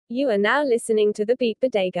You are now listening to The Beat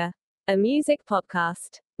Bodega, a music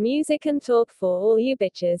podcast. Music and talk for all you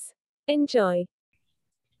bitches. Enjoy.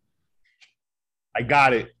 I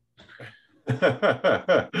got it.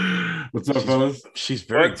 What's up, fellas? She's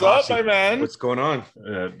very What's bossy. up, my man? What's going on?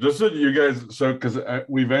 Yeah, just so you guys, because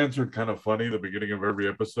we've answered kind of funny the beginning of every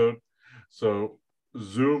episode. So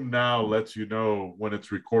Zoom now lets you know when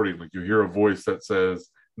it's recording. Like you hear a voice that says,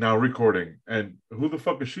 now recording. And who the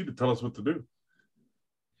fuck is she to tell us what to do?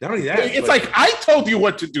 Not only that, It's like I told you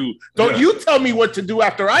what to do. Don't you tell me what to do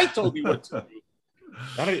after I told you what to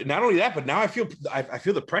do. not only that, but now I feel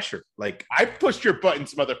the pressure. Like I pushed your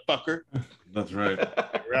buttons, motherfucker. That's right.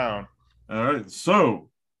 Around. All right. So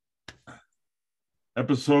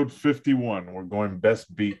episode 51. We're going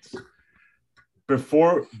best beats.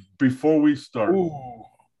 Before we start. Ooh.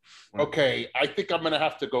 Okay, I think I'm gonna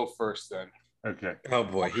have to go first then. Okay. oh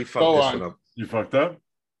boy, he fucked Go this on. one up. You fucked up?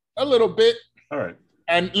 A little bit. All right.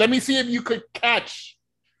 And let me see if you could catch.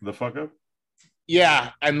 The fuck up? Yeah,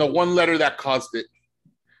 and the one letter that caused it.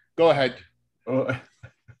 Go ahead. Oh.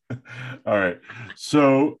 All right.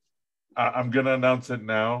 So I'm going to announce it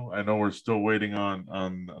now. I know we're still waiting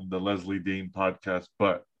on the Leslie Dean podcast,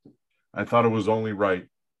 but I thought it was only right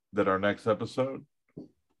that our next episode,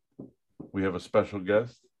 we have a special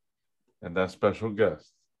guest, and that special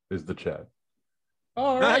guest is the Chad.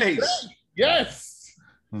 All right. Nice. Yes.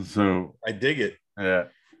 So, I dig it. yeah,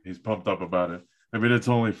 he's pumped up about it. I mean, it's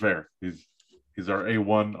only fair. He's our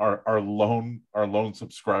A1, our lone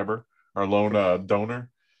subscriber, our lone donor.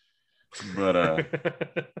 But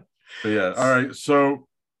yeah, all right. So,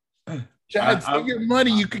 Chad, save your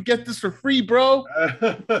money. You could get this for free, bro.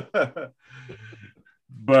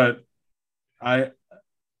 but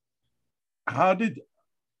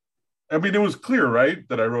it was clear, right,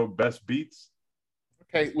 that I wrote best beats.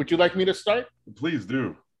 Okay, would you like me to start? Please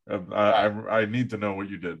do. I need to know what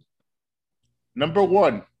you did. Number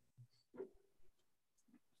 1,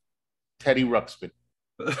 Teddy Ruxpin.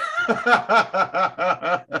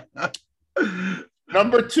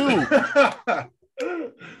 Number 2,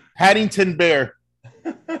 Paddington Bear.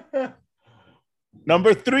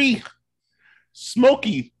 Number 3,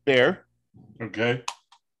 Smokey Bear. Okay.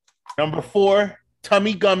 Number 4,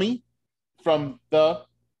 Tummy Gummy from the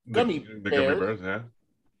Gummy the Bears. Gummy Bears, yeah.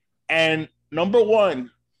 And number 1,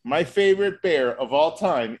 my favorite bear of all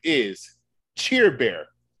time is Cheer Bear.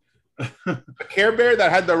 The Care Bear that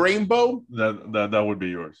had the rainbow. That would be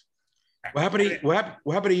yours. What happened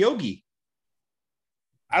to Yogi?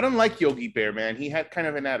 I don't like Yogi Bear, man. He had kind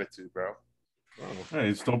of an attitude, bro. Hey,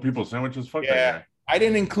 he stole people's sandwiches. Fuck Yeah. that guy. I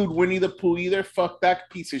didn't include Winnie the Pooh either. Fuck that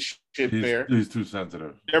piece of shit bear. He's too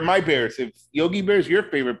sensitive. They're my bears. If Yogi Bear is your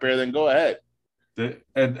favorite bear, then go ahead.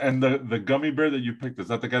 And the gummy bear that you picked, is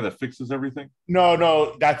that the guy that fixes everything?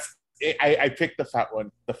 No, that's I picked the fat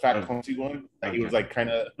one, the fat Okay. clumsy one. Like, he Okay. was like kind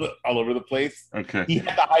of all over the place. Okay. He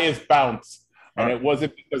had the highest bounce, and All it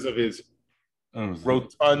wasn't because of his Oh,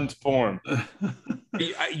 rotund form.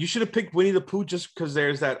 You should have picked Winnie the Pooh just because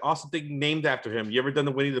there's that awesome thing named after him. You ever done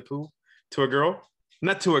the Winnie the Pooh to a girl?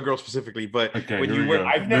 Not to a girl specifically, but Okay, when here you we were. go.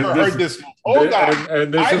 I've never heard this move. Hold on.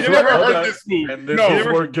 And this I've is never where, heard this move. And this No. is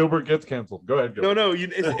where Gilbert gets canceled. Go ahead, Gilbert. No,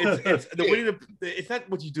 it's the Winnie the. It's not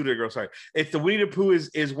what you do to a girl. Sorry, it's the Winnie the Pooh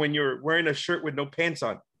is when you're wearing a shirt with no pants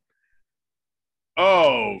on.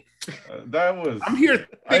 Oh, That was. I'm here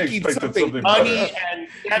I thinking expected something something funny better. and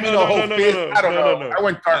having No, a whole no, fist. no, I don't know. no. I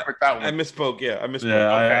went dark with that I one. misspoke. Yeah, I misspoke.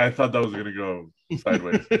 Yeah, Okay. I thought that was gonna go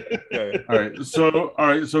sideways. Yeah. All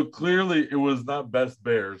right. So clearly, it was not best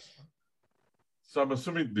bears. So I'm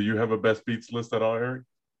assuming. Do you have a best beats list at all, Eric?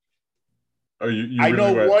 Or you I really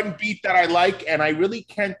know went- one beat that I like, and I really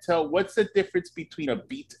can't tell what's the difference between a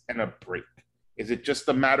beat and a break. Is it just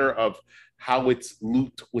a matter of how it's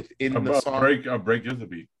looped within the song? A break is a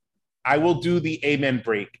beat. I will do the Amen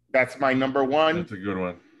break. That's my number 1. That's a good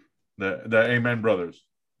one. The Amen Brothers.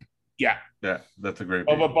 Yeah. Yeah, that's a great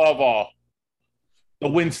beat. Above all, the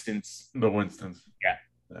Winstons. The Winstons.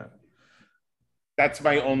 Yeah. That's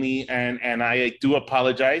my only, and I do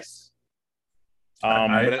apologize.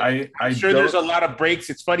 I'm sure there's a lot of breaks.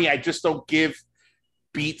 It's funny. I just don't give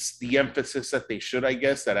beats the emphasis that they should, I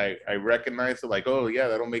guess, that I recognize it. Like, oh, yeah,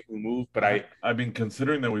 that'll make me move. But I mean,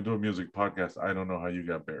 considering that we do a music podcast, I don't know how you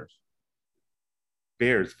got bears.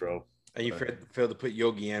 bears, bro. And you failed to put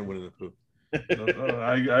Yogi and Winnie the Pooh. No,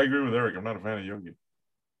 I agree with Eric. I'm not a fan of Yogi.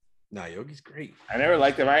 Nah, Yogi's great. I never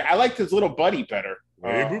liked him. I liked his little buddy better.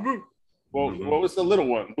 Hey, boo boo. Well, Boo Boo. what was the little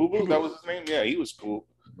one? Boo Boo? That was his name? Yeah, he was cool.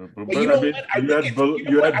 But you know I mean, what? I you think had it's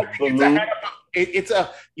Baloo. it's a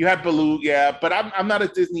you have Baloo, yeah, but I'm not a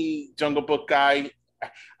Disney Jungle Book guy.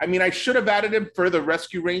 I mean, I should have added him for the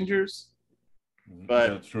Rescue Rangers. But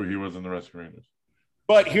that's true. He was in the Rescue Rangers.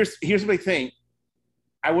 But here's my thing.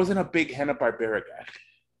 I wasn't a big Hanna-Barbera guy.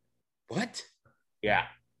 What? Yeah,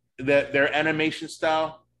 their animation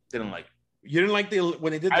style didn't like. You didn't like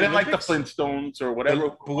when they did. I didn't like the Flintstones or whatever.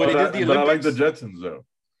 But when they did the Olympics, I like the Jetsons though.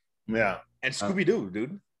 Yeah, and Scooby Doo,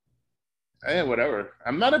 dude. Yeah, whatever.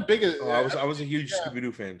 I'm not a big. I was a huge Scooby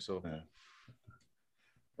Doo fan. So. Yeah.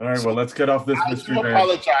 All right, well, let's get off this mystery. I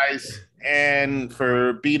apologize and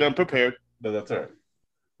for being unprepared. No, that's all right.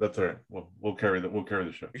 That's all right. We'll carry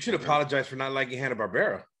the show. You should apologize for not liking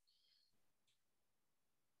Hanna-Barbera.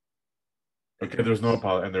 Okay, there's no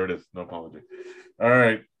apology, and there it is. No apology. All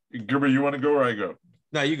right, Gerber, you want to go or I go?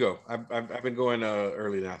 No, you go. I've been going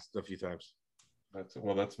early now a few times.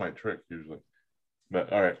 That's my trick usually.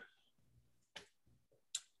 But all right.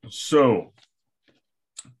 So,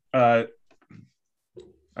 I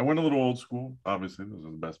went a little old school. Obviously, those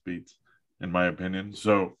are the best beats, in my opinion.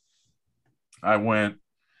 So, I went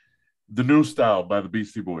The New Style by the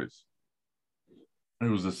Beastie Boys. It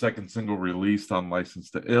was the second single released on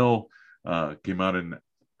License to Ill. Came out in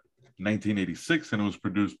 1986, and it was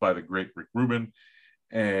produced by the great Rick Rubin.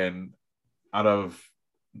 And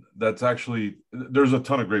there's a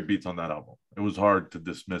ton of great beats on that album. It was hard to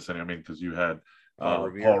dismiss any. I mean, because you had Paul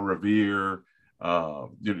Revere.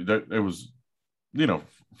 It was,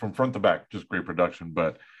 from front to back, just great production.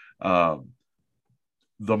 But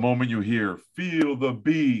the moment you hear "Feel the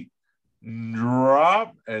Beat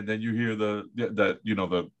Drop," and then you hear the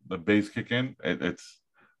bass kick in, it's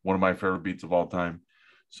one of my favorite beats of all time.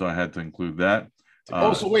 So I had to include that.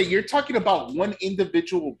 So wait, you're talking about one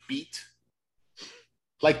individual beat,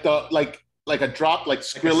 like a drop, like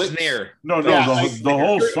Skrillex? Like snare. No, yeah, the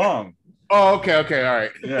whole song. Oh, okay, all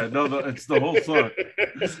right. Yeah, no, it's the whole song.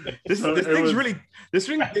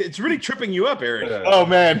 It's really tripping you up, Eric. Yeah. Oh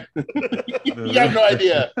man, you have no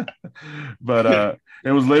idea. But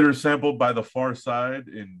it was later sampled by The Far Side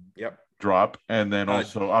in Drop, and then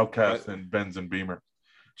also Outkast and Benz and Beamer,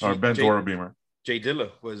 or Benz or a Beamer. Jay Dilla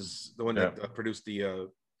was the one that produced the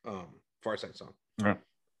Far Side song. Yeah.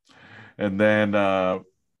 And then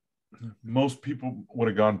most people would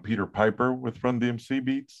have gone Peter Piper with Run DMC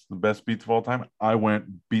beats, the best beats of all time. I went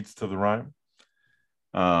Beats to the Rhyme.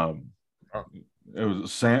 It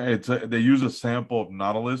was they use a sample of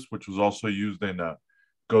Nautilus, which was also used in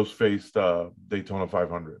Ghostface Daytona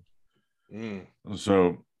 500.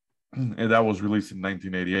 So, and that was released in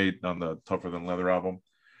 1988 on the Tougher Than Leather album.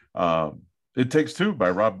 It Takes Two by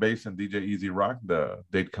Rob Bass and DJ Easy Rock, the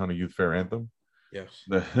Dade County Youth Fair anthem. Yes.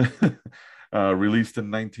 Released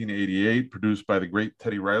in 1988, produced by the great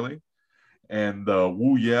Teddy Riley. And the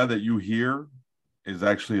Woo Yeah that you hear is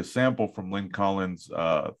actually a sample from Lynn Collins'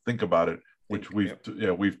 Think About It, which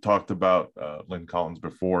we've talked about Lynn Collins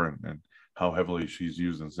before and how heavily she's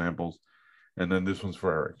used in samples. And then this one's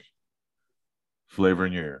for Eric. Flavor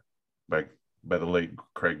in Your Ear by the late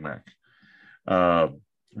Craig Mack.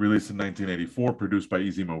 Released in 1984, produced by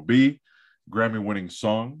Easy Mo Bee, Grammy-winning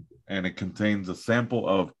song, and it contains a sample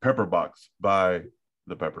of Pepper Box by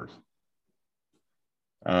the Peppers.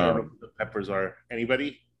 I don't know who the Peppers are.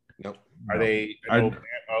 Anybody? Nope. Are they?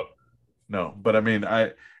 No, but I mean,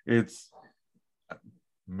 I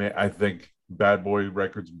think Bad Boy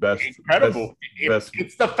Records best. Incredible.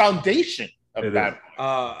 It's the foundation of Bad Boy.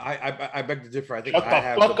 I beg to differ. I think Shut I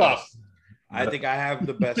have the fuck the up. best. I think I have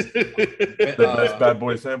the best. The best Bad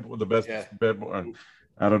Boy sample. The best Bad Boy.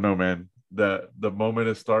 I don't know, man. The moment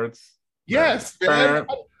it starts. Yes, man.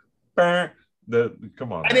 Come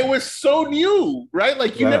on. And man. it was so new, right?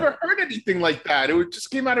 Like you never heard anything like that. It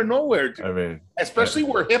just came out of nowhere. Dude. I mean, especially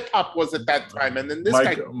where hip hop was at that time. And then this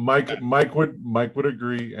Mike would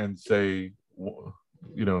agree and say,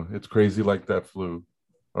 it's crazy like that flu,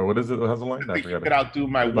 or what is it? It has a line. I think you could outdo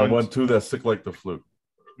my 1-2 that's sick like the flu.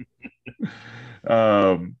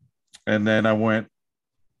 And then I went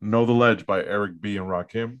Know the Ledge by Eric B. and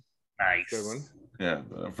Rakim. Nice. Good one. Yeah,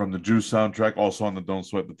 from the Juice soundtrack, also on the Don't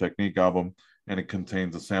Sweat the Technique album, and it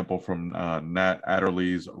contains a sample from Nat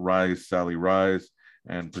Adderley's Rise, Sally Rise,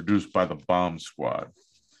 and produced by the Bomb Squad.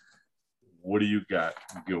 What do you got,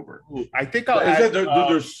 Gilbert? I think I'll add,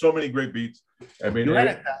 there's so many great beats. I mean,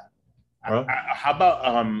 how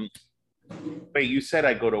about wait, you said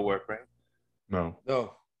I go to work, right? No.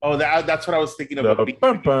 Oh, that's what I was thinking of.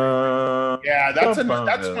 Yeah, that's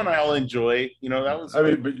one I'll enjoy. That was. I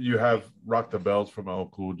mean, but you have Rock the Bells from LL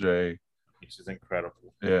Cool J, which is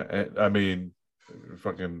incredible. Yeah, and, I mean,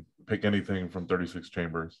 fucking pick anything from 36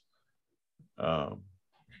 Chambers.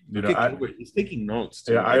 He's taking notes.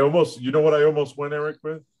 Too, yeah, I almost. You know what I almost went, Eric,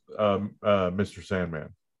 with Mr. Sandman,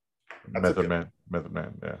 Method Man.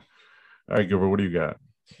 Yeah. All right, Gilbert, what do you got?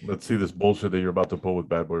 Let's see this bullshit that you're about to pull with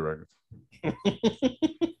Bad Boy Records.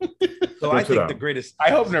 So I think the greatest.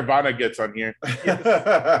 I hope Nirvana gets on here.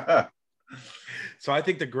 So I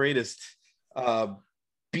think the greatest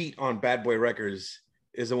beat on Bad Boy Records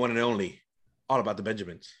is the one and only All About the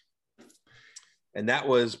Benjamins. And that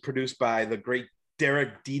was produced by the great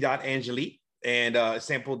Derek D. Angeli and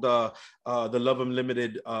sampled the Love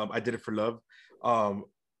Unlimited. I Did It for Love.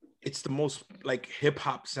 It's the most like hip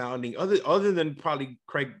hop sounding, other than probably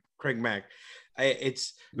Craig Mack.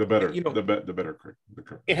 It's the better, the better Craig.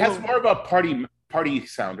 It has more of a party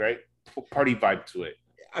sound, right? Party vibe to it.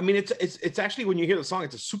 I mean, it's actually, when you hear the song,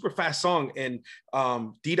 it's a super fast song, and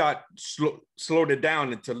D. slowed it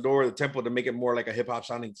down and to lower the tempo to make it more like a hip hop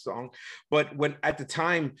sounding song. But when at the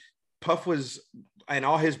time, Puff and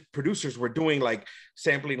all his producers were doing like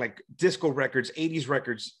sampling like disco records, 80s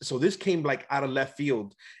records. So this came like out of left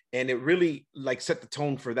field, and it really like set the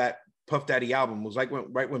tone for that Puff Daddy album. It was like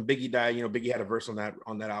right when Biggie died. You know, Biggie had a verse on that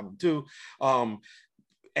album too, and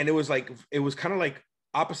it was kind of like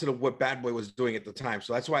opposite of what Bad Boy was doing at the time.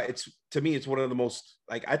 So that's why to me it's one of the most,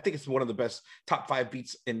 like, I think it's one of the best top 5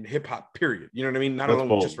 beats in hip hop period. You know what I mean? Not that's alone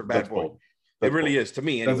bold. Just for Bad that's Boy. Bold. It really is to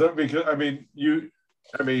me. Anyway. Because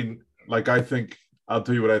like I think I'll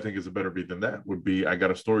tell you what I think is a better beat than that would be I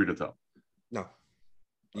Got a Story to Tell. No,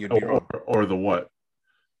 you'd be wrong. Or the what?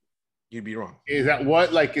 You'd be wrong. Is that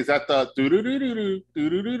what? Like, is that the do do do do do do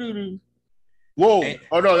do do do? Whoa!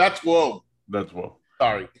 Oh no, that's whoa. That's whoa.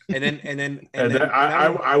 Sorry. And then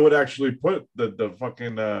I would actually put the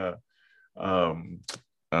fucking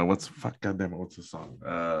what's goddamn it, what's the song?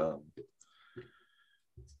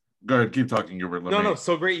 Go ahead, keep talking, Gilbert. No,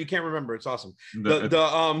 so great you can't remember. It's awesome.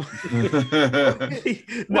 Wow,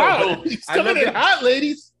 he's coming in hot,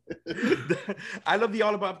 ladies. I love the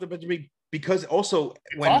All About the Benjamin because also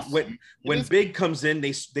when Big comes in,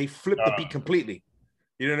 they flip the beat completely.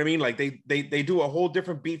 You know what I mean? Like they do a whole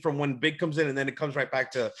different beat from when Big comes in, and then it comes right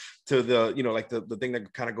back to the, you know, like the thing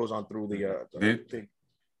that kind of goes on through the thing.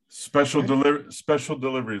 Special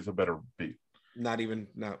delivery is a better beat. No.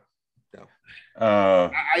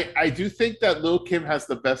 I do think that Lil' Kim has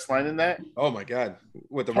the best line in that. Oh my god!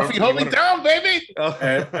 With the Puffy, hold me down, baby.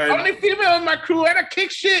 Only female in my crew, and I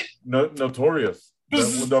kick shit. Notorious.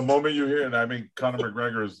 The moment you hear it, I mean, Conor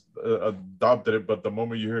McGregor's adopted it, but the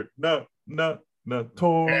moment you hear it,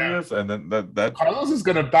 Notorious, and then that Carlos is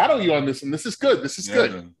gonna battle you on this, and this is good. This is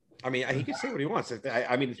good. Man. I mean, he can say what he wants.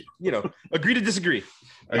 I mean, you know, agree to disagree.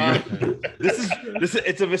 This is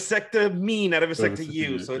it's a vasectomy, not a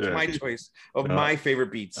vasectomy, so it's my choice of my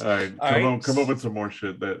favorite beats. All right, come up with some more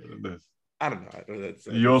shit. I don't know.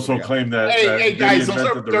 You also claim that. Hey guys,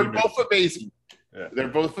 they're both amazing. Yeah. They're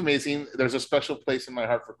both amazing. There's a special place in my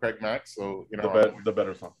heart for Craig Mack, so you know the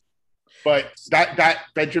better song. But that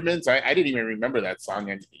Benjamins, I didn't even remember that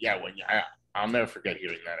song, and I'll never forget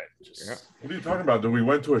hearing that. What are you talking about? We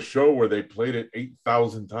went to a show where they played it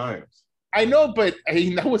 8,000 times. I know, but I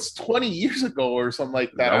mean that was 20 years ago or something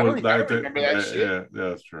like that. I don't remember that shit. Yeah,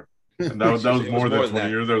 that's true. And that was more than 20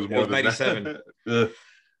 years. That was more than 97. It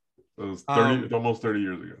was 30, almost 30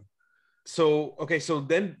 years ago. So okay, so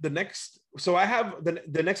then the next. So I have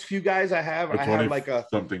the next few guys I have like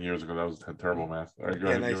something years ago. That was terrible math. All right, go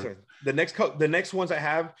ahead. Nice. The next ones I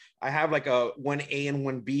have like a 1A and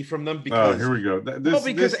 1B from them because here we go.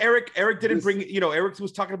 Eric didn't bring, you know, Eric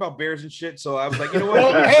was talking about bears and shit. So I was like, you know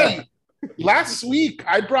what? Well, hey, last week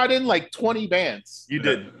I brought in like 20 bands. You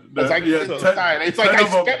did. It's like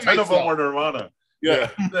I skipped 10 of them were Nirvana.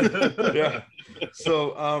 Yeah. Yeah.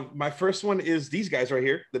 So my first one is these guys right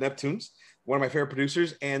here, the Neptunes. One of my favorite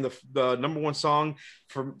producers, and the number one song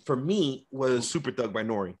for me was Super Thug by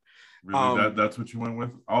Nori. Really, that's what you went with?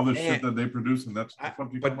 All the shit that they produce, and that's the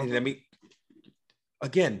fuck you but let me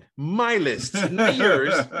again, my list, not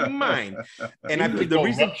yours, mine. And the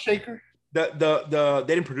reason Shaker. They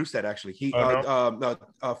didn't produce that actually.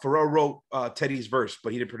 Pharrell wrote Teddy's verse,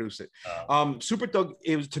 but he didn't produce it. Super Thug,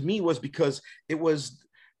 was because it was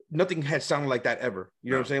nothing had sounded like that ever.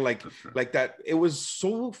 You know what I'm saying? Like that. It was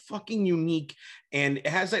so fucking unique, and it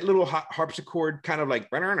has that little harpsichord kind of like,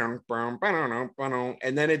 and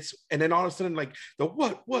then all of a sudden like the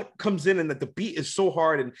what comes in, and that the beat is so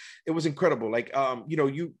hard, and it was incredible. Like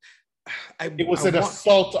it was an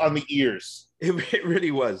assault on the ears. It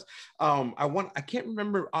really was. I can't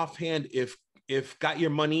remember offhand if Got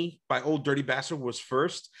Your Money by Old Dirty Bastard was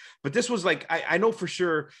first, but this was like, I know for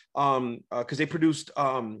sure, because they produced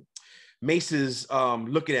Mace's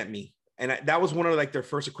Looking at Me, and that was one of like their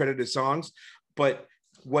first accredited songs. But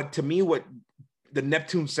what the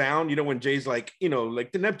Neptune sound, you know, when Jay's like, you know,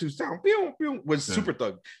 like the Neptune sound, pew, was Super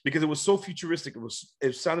Thug, because it was so futuristic.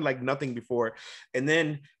 It sounded like nothing before. And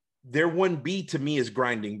then their 1B to me is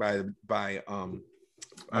Grinding by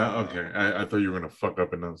okay. I thought you were gonna fuck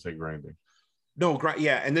up and not say Grinding. No,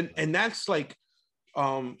 and that's like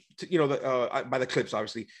by the Clipse,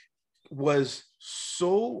 obviously, was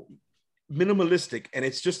so minimalistic, and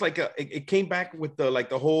it's just like it came back with the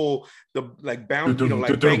whole bound,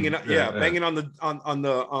 banging banging on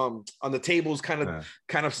the tables kind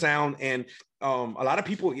of sound. And a lot of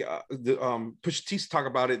people Pusha T talk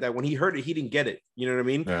about it, that when he heard it, he didn't get it, you know what I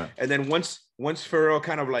mean? And then once Pharrell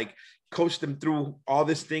kind of like coached them through all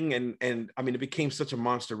this thing, and I mean, it became such a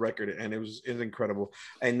monster record, and it was incredible.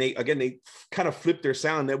 And they kind of flipped their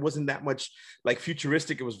sound. It wasn't that much like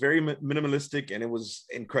futuristic. It was very minimalistic, and it was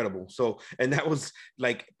incredible. So, and that was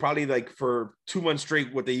like probably like for 2 months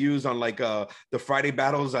straight what they used on like the Friday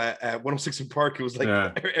battles at 106 in Park. It was like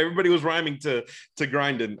everybody was rhyming to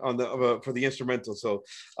Grinding on the for the instrumental. So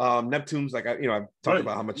Neptune's like I've talked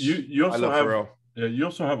about how much you also I love have Pharrell. Yeah, you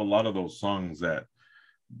also have a lot of those songs that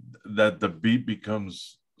the beat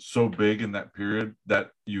becomes so big in that period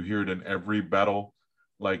that you hear it in every battle,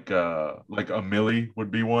 like a Millie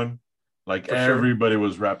would be one, like for everybody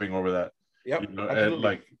was rapping over that. Yep, and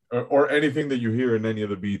like or anything that you hear in any of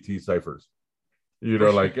the BT ciphers,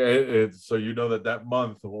 like it's so that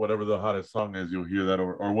month or whatever the hottest song is, you'll hear that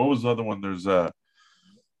over. Or what was the other one? There's there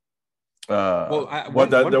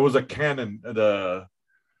was a canon.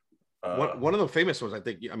 One of the famous ones, I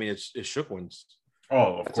think. I mean, it's Shook Ones.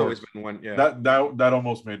 Oh, of That's course. Always been one. Yeah. That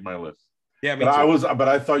almost made my list. Yeah, me too. But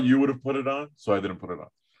I thought you would have put it on, so I didn't put it on.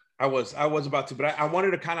 I was about to, but I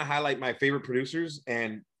wanted to kind of highlight my favorite producers,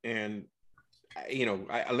 and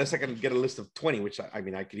unless I can get a list of 20, which I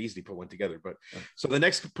mean I could easily put one together. But so the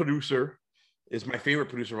next producer is my favorite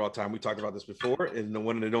producer of all time. We talked about this before, and the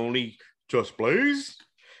one and only Just Blaze,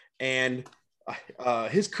 and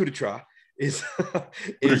his coup de grace is coup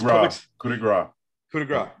de grace. Coup de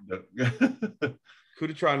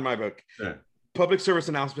grace in my book. Yeah. Public Service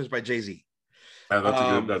Announcements by Jay-Z.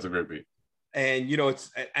 That's a great beat. And it's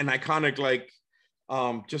an iconic, like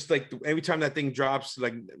just like every time that thing drops,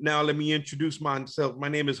 like, now let me introduce myself. My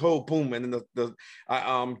name is Ho, boom. And then the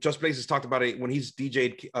Just Blaze has talked about it when he's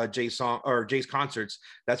DJ'd Jay's concerts.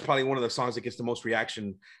 That's probably one of the songs that gets the most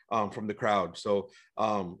reaction from the crowd. So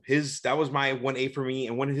that was my 1A for me,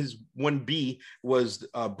 and one of his 1B was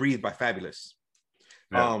Breathe by Fabulous.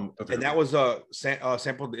 And that was a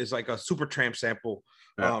sample, is like a Supertramp sample.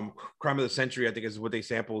 Crime of the Century, I think, is what they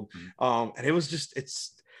sampled. And it was just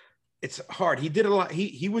it's hard. He did a lot.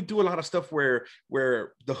 He would do a lot of stuff where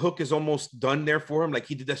the hook is almost done there for him. Like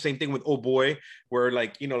he did the same thing with Oh Boy, where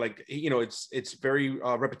it's very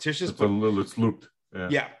repetitious. It's looped.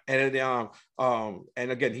 Yeah. And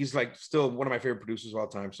again, he's like still one of my favorite producers of all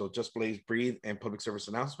time. So Just Blaze, Breathe, and Public Service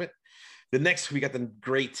Announcement. The next, we got the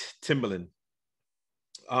great Timbaland.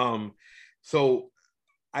 So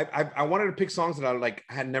I wanted to pick songs that I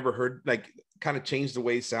had never heard, like kind of changed the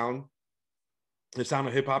way the sound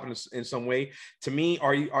of hip hop in some way. To me,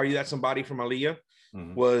 Are You That Somebody from Aaliyah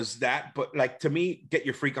was that, but like to me, Get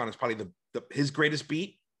Your Freak On is probably his greatest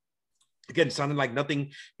beat. Again, sounded like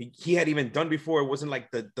nothing he had even done before. It wasn't like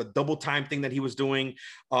the double time thing that he was doing.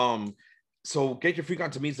 So Get Your Freak On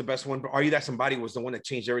to me is the best one, but Are You That Somebody was the one that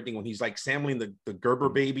changed everything when he's like sampling the Gerber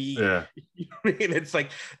Baby. Yeah. You know what I mean? It's like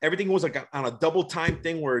everything was like on a double time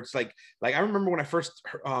thing where it's like I remember when I first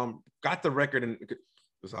got the record, and this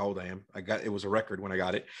is how old I am. It was a record when I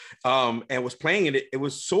got it. And was playing it. It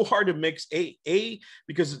was so hard to mix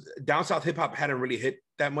because down south hip hop hadn't really hit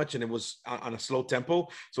that much, and it was on a slow tempo.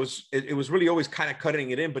 So it was really always kind of cutting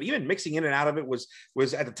it in, but even mixing in and out of it was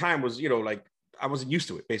at the time was, like, I wasn't used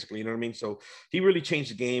to it, basically, you know what I mean? So he really changed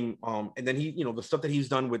the game. And then he, the stuff that he's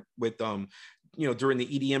done with during the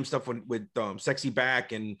EDM stuff with Sexy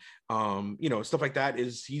Back and stuff like that,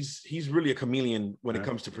 is he's really a chameleon when it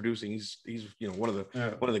comes to producing. He's one of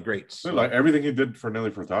the greats. So. Like everything he did for Nelly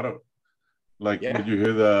Furtado. Like, did you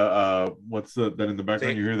hear the what's that in the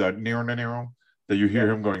background? You hear that near that you hear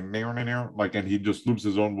him going near, like, and he just loops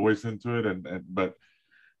his own voice into it, but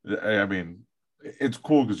I mean, it's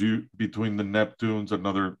cool because between the Neptunes,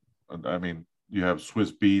 you have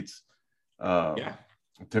Swiss Beats, Timbaland,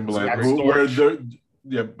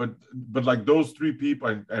 but like those three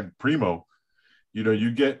people and Primo, you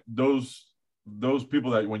get those people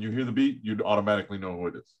that when you hear the beat, you'd automatically know who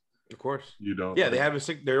it is. Of course, they have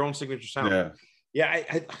their own signature sound.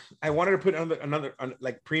 I wanted to put another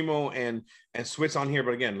like Primo and Swiss on here,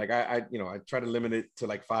 but again, like I try to limit it to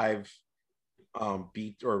like 5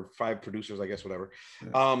 beat or 5 producers, I guess, whatever.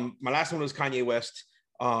 My last one was Kanye West,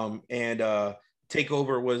 and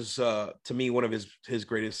Takeover was to me one of his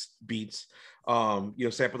greatest beats.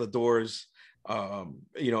 Sample the Doors.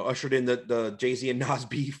 Ushered in the Jay-Z and Nas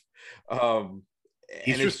beef.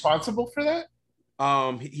 He's responsible for that.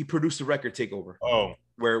 He produced the record Takeover. Oh,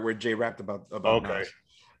 where Jay rapped about okay. Nas.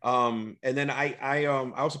 And then I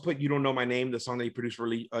also put You Don't Know My Name, the song that he produced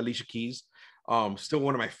for Alicia Keys. Still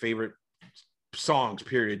one of my favorite songs,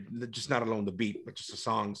 period. Just not alone the beat, but just the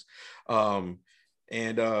songs. Those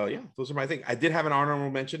are my thing. I did have an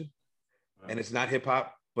honorable mention, and it's not hip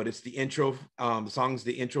hop, but it's the intro. The song's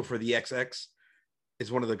the intro for the XX. It's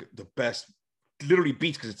one of the best, literally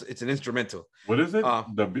beats because it's an instrumental. What is it?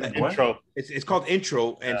 The intro. It's called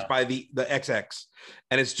Intro, and it's by the XX,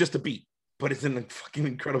 and it's just a beat, but it's a fucking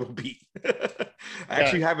incredible beat. I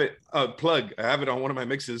actually have it plug. I have it on one of my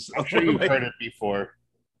mixes. I'm sure you've heard it before.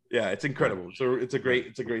 Yeah, it's incredible. So it's a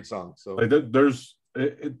great song. So like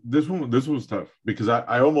this was tough because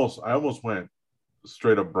I almost went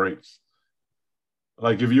straight up breaks.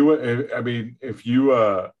 Like if you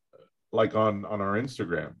like on our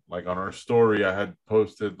Instagram, like on our story, I had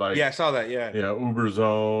posted like I saw that Uber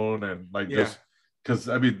Zone and like just because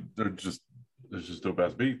there's just dope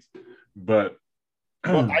ass beats, but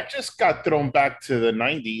well, I just got thrown back to the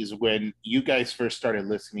 90s when you guys first started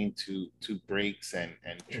listening to breaks and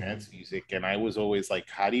trance music, and I was always like,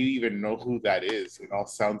 how do you even know who that is? It all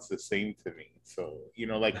sounds the same to me. So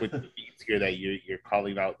like with the beats here that you're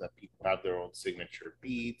calling out that people have their own signature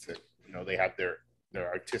beats and they have their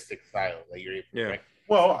artistic style that you're able to recognize.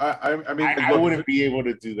 Well, I wouldn't be able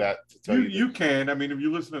to do that. To tell you can. I mean, if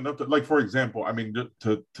you listen enough to, like, for example, I mean,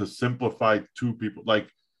 to simplify to people, like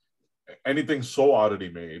anything Soul Oddity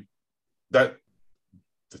made, that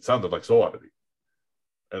it sounded like Soul Oddity,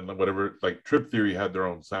 and whatever, like Trip Theory had their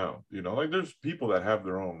own sound. Like there's people that have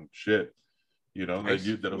their own shit.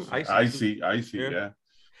 Icy, yeah.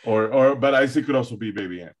 But Icy could also be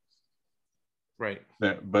Baby Ant. Right.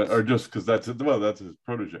 Yeah, or just because that's his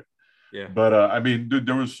protege. Yeah. But dude,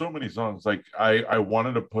 there was so many songs. Like I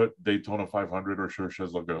wanted to put Daytona 500 or Sure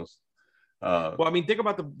Shezla Ghost. Think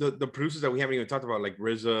about the producers that we haven't even talked about, like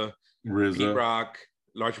RZA, Pete Rock,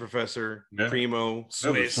 Large Professor, Primo,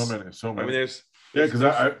 Swiss. Yeah, so many. There's because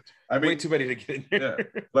I mean, way too many to get in there.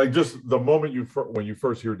 Yeah, like just the moment when you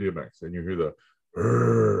first hear DMX and you hear the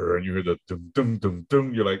and you hear the dum dum dum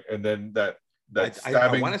dum, you're like, and then that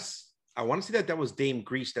stabbing. I want to see that was Dame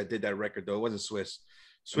Grease that did that record though. It wasn't Swiss.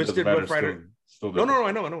 Swiss did Rough Rider. Still no,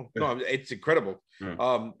 I know. No, it's incredible.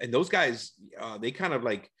 Yeah. And those guys, they kind of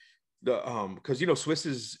like the because Swiss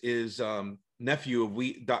is nephew of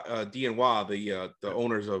DNY, the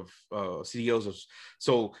owners of CEOs of.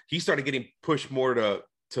 So he started getting pushed more to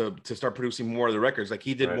start producing more of the records. Like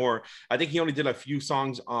he did more. I think he only did a few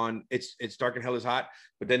songs on It's Dark and Hell is Hot,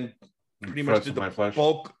 but then pretty much did the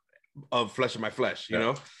bulk of Flesh of My Flesh. You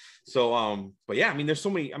know. So, but yeah, there's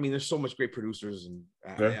so many. There's so much great producers, and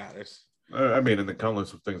there's. And the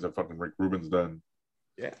countless of things that fucking Rick Rubin's done.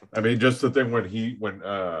 Yeah. Just the thing when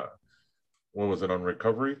what was it on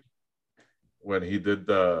Recovery? When he did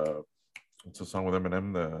what's the song with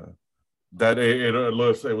Eminem?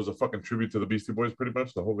 It was a fucking tribute to the Beastie Boys, pretty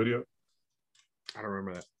much the whole video. I don't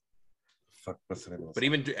remember that. Fuck, what's the name of it? But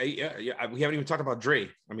even we haven't even talked about Dre.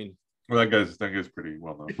 Well, that guy's pretty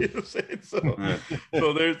well known. So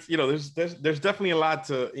there's definitely a lot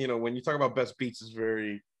to when you talk about best beats, it's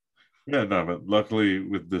very. Yeah, no, but luckily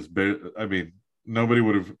with this nobody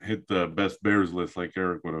would have hit the best Bears list like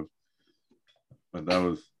Eric would have. But that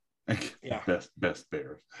was best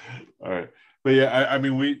Bears. All right, but yeah,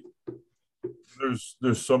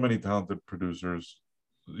 there's so many talented producers.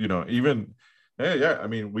 Even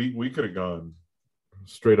we could have gone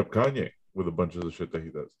straight up Kanye with a bunch of the shit that he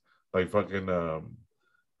does. Like fucking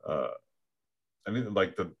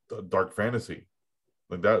like the Dark Fantasy,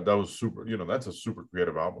 like that was super. That's a super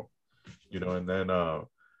creative album. And then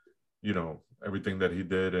everything that he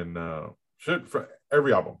did and shit for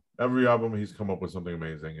every album he's come up with something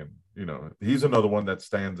amazing, and he's another one that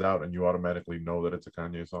stands out, and you automatically know that it's a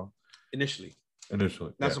Kanye song. Initially,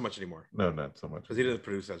 not so much anymore. No, not so much because he doesn't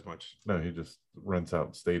produce as much. No, he just rents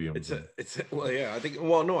out stadiums. I think.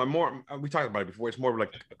 Well, no, we talked about it before. It's more of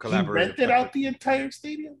like a collaboration. He rented out the entire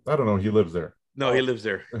stadium. I don't know. He lives there. No, he lives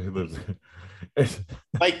there. He lives there.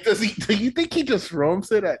 Like, do you think he just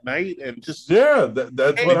roams it at night and just? Yeah,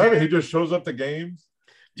 that's what happened. He just shows up to games.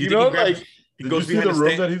 Do you think he goes to the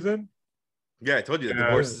room that he's in? Yeah, I told you the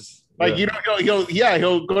divorce. Like he'll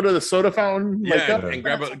go to the soda fountain, and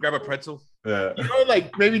grab a pretzel. Yeah,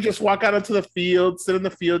 maybe just walk out onto the field, sit in the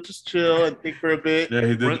field, just chill and think for a bit. Yeah,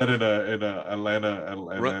 he did that in a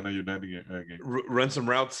Atlanta United game. Run some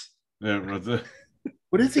routes. Yeah, runs it.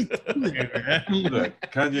 What is he doing, man?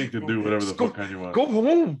 Kanye can do whatever the fuck Kanye wants. Go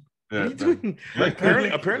home. Yeah,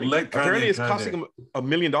 apparently, it's costing him $1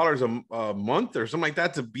 million a month or something like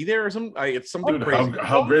that to be there or something. It's something crazy.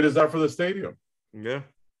 How great is that for the stadium? Yeah,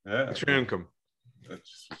 extra income.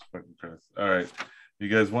 That's just fucking crazy. All right, you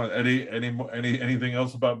guys want anything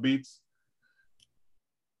else about Beats?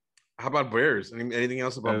 How about Bears? Anything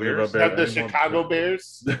else about Bears? The Chicago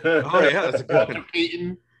Bears. Oh yeah, that's a good one.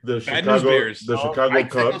 Payton. The Chicago Bears. The Chicago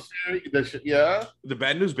Cubs. The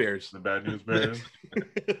Bad News Bears. The Bad News Bears.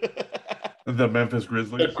 The Memphis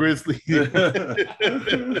Grizzlies. The Grizzlies.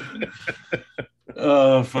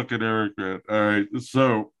 Oh, fucking Eric, man. All right,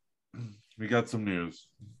 so we got some news.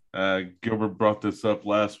 Gilbert brought this up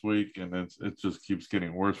last week, and it just keeps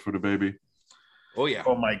getting worse for the baby. Oh yeah.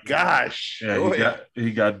 Oh my gosh. Yeah,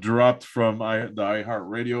 he got dropped from the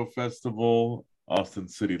iHeartRadio Festival, Austin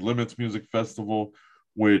City Limits Music Festival,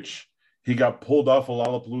 which he got pulled off of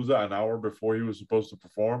Lollapalooza an hour before he was supposed to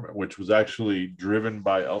perform, which was actually driven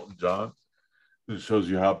by Elton John. It shows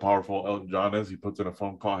you how powerful Elton John is. He puts in a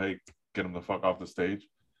phone call, hey, get him the fuck off the stage.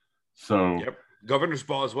 So yep. Governor's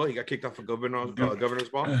Ball as well. He got kicked off of Governor's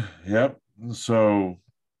Ball. Yep. So,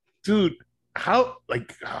 dude, how oh my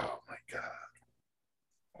god.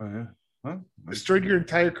 Yeah. Huh? Destroyed your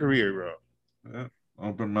entire career, bro. Yeah.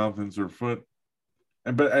 Open mouth, insert foot.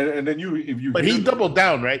 And then he doubled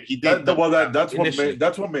down, right? He did.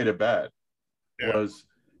 That's what made it bad. Yeah. Was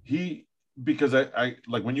he, because I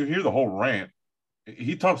like when you hear the whole rant,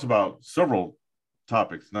 he talks about several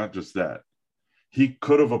topics, not just that. He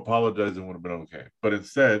could have apologized and would have been okay, but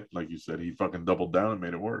instead, like you said, he fucking doubled down and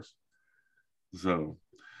made it worse. So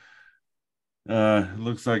it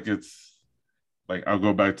looks like it's like, I'll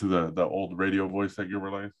go back to the old radio voice that you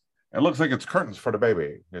were like, it looks like it's curtains for the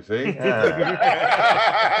baby, you see?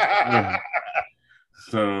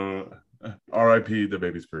 So R.I.P. the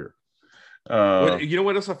baby's career. You know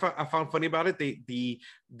what else I found funny about it? The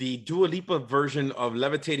Dua Lipa version of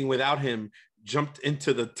Levitating without him jumped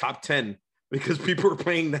into the top 10 because people were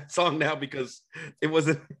playing that song now because it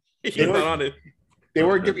wasn't not on it. They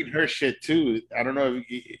were giving her shit too. I don't know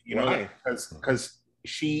if you know, because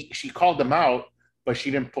she called them out, but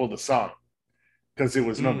she didn't pull the song because it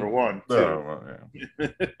was number one. Oh, yeah.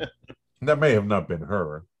 That may have not been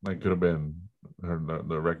her. That could have been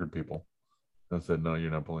the record people that said, no,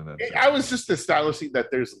 you're not pulling that. I was just establishing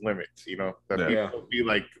that there's limits, you know, that people will be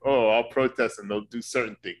like, oh, I'll protest, and they'll do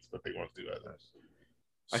certain things, but they won't do others.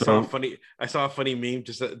 I saw a funny meme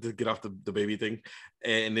just to get off the baby thing,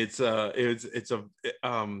 and it's the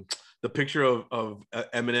picture of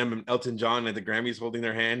Eminem and Elton John at the Grammys holding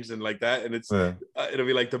their hands and like that, and it'll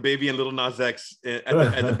be like the baby and Lil Nas X at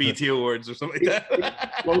the BET Awards or something like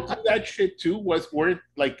that. Well, that shit too weren't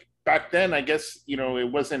like back then. I guess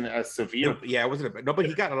it wasn't as severe. Yeah, it wasn't. No, but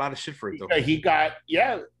he got a lot of shit for it though. He got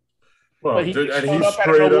Well, but he showed up at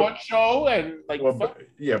an award show and like. Well, but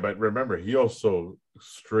remember, he also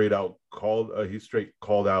straight called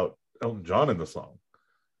out Elton John in the song.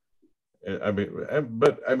 I mean,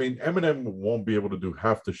 Eminem won't be able to do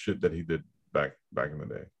half the shit that he did back in the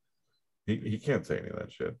day. He can't say any of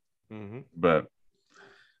that shit. Mm-hmm. But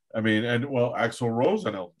I mean, Axl Rose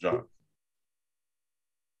and Elton John.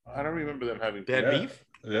 I don't remember them having beef.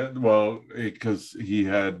 Yeah, well, because he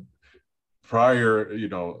had prior,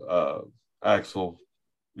 Axl,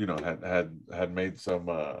 had made some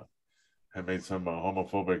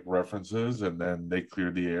homophobic references, and then they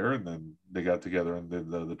cleared the air, and then they got together and did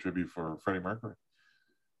the tribute for Freddie Mercury.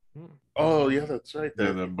 Oh yeah, that's right.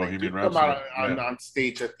 The Bohemian Rhapsody on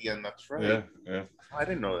stage at the end. That's right. Yeah. I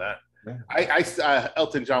didn't know that. Yeah.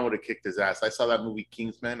 Elton John would have kicked his ass. I saw that movie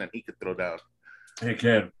Kingsman, and he could throw down. He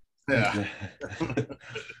can. Yeah.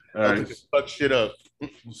 All right. Fuck shit up.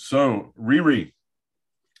 So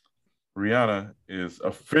Rihanna is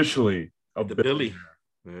officially the Billy.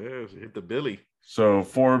 Yeah, she hit the Billy. So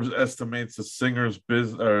Forbes estimates the singer's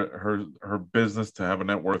her business to have a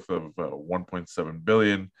net worth of 1.7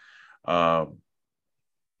 billion.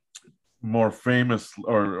 More famous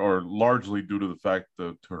or largely due to the fact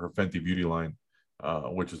to her Fenty Beauty line,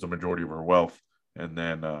 which is the majority of her wealth. And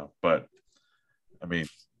then, but I mean,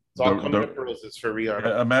 it's all coming to roses for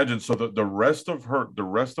Rihanna. Imagine the rest of her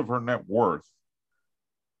net worth,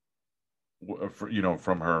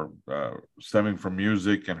 from her stemming from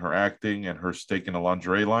music and her acting and her stake in the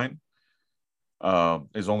lingerie line,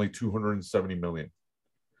 is only 270 million.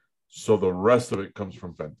 So the rest of it comes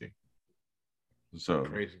from Fenty. So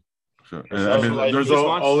crazy. So, I mean, there's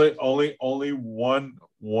only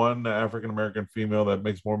one African American female that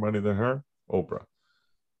makes more money than her, Oprah.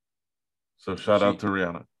 So shout out to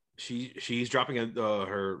Rihanna. She's dropping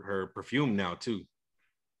her perfume now too.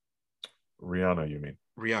 Rihanna, you mean?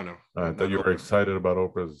 Rihanna. I thought you were excited about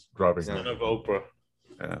Oprah's dropping. Son of Oprah.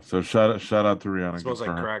 Yeah. So shout out to Rihanna. Smells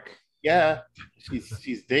like crack. Yeah,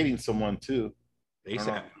 she's dating someone too.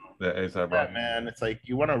 ASAP. Yeah, ASAP. Yeah, man. It's like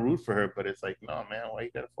you want to root for her, but it's like, no, man. Why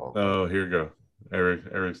you gotta fall? Oh, here you go.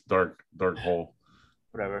 Eric's dark hole.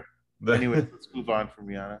 Whatever. Anyway, let's move on from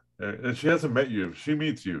Rihanna. She hasn't met you. If she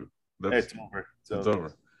meets you, it's over. It's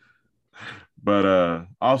over. But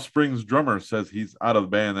Offspring's drummer says he's out of the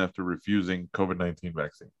band after refusing COVID-19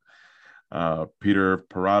 vaccine. Peter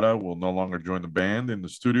Parada will no longer join the band in the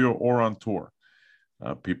studio or on tour.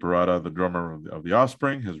 Pete Parada, the drummer of the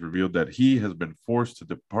Offspring, has revealed that he has been forced to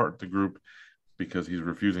depart the group because he's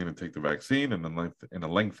refusing to take the vaccine. And in a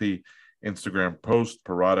lengthy Instagram post,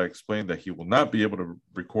 Parada explained that he will not be able to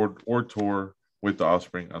record or tour with the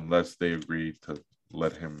Offspring unless they agree to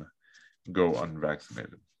let him go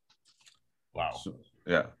unvaccinated. Wow.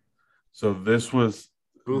 So this was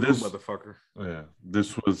motherfucker. Yeah.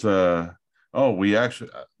 This was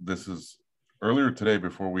this is earlier today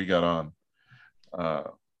before we got on.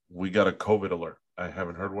 We got a COVID alert. I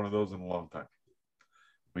haven't heard one of those in a long time.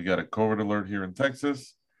 We got a COVID alert here in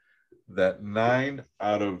Texas that 9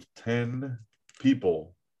 out of 10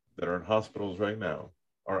 people that are in hospitals right now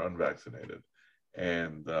are unvaccinated.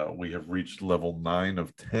 And we have reached level 9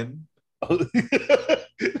 of 10.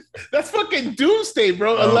 That's fucking doomsday,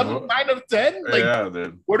 bro. A level 9 of 10? Like, yeah,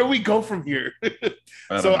 dude. Where do we go from here?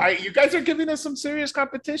 You guys are giving us some serious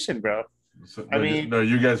competition, bro. No,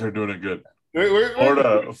 you guys are doing it good.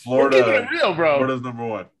 Florida, keeping it real, bro. Florida's number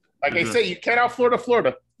one. Like I say, you can't out Florida.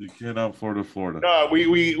 You can't out Florida. No,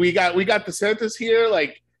 we got DeSantis here.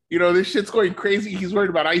 Like, this shit's going crazy. He's worried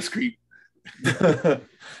about ice cream.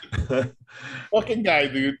 Fucking guy,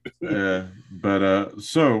 dude. Yeah, but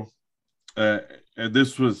and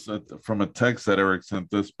this was from a text that Eric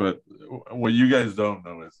sent this. But what you guys don't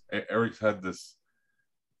know is Eric's had this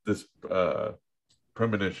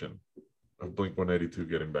premonition of Blink-182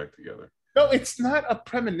 getting back together. No, it's not a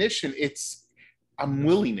premonition. It's I'm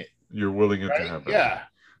willing it. You're willing it to happen. Yeah.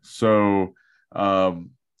 So,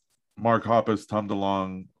 Mark Hoppus, Tom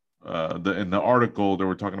DeLonge, in the article, they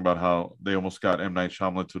were talking about how they almost got M. Night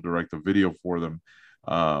Shyamalan to direct a video for them.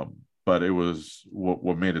 But it was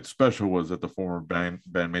what made it special was that the former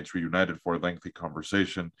bandmates reunited for a lengthy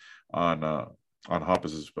conversation on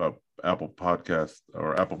Hoppus's Apple podcast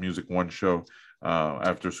or Apple Music One show,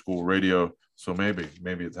 after school radio. So maybe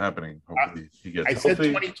it's happening. Hopefully he gets healthy. I said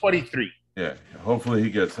 2023. Yeah, hopefully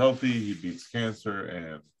he gets healthy. He beats cancer,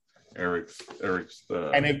 and Eric's.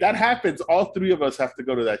 And if that happens, all three of us have to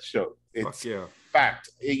go to that show. It's fact,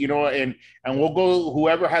 and we'll go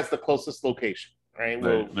whoever has the closest location. Right?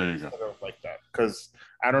 There you go. Like that, because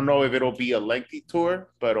I don't know if it'll be a lengthy tour,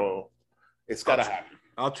 but it's gotta happen.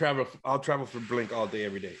 I'll travel for Blink all day,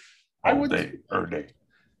 every day. Every day.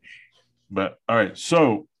 But all right,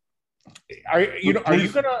 so are you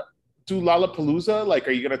gonna do Lollapalooza? Like,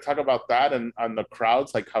 are you gonna talk about that and on the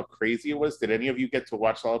crowds, like how crazy it was? Did any of you get to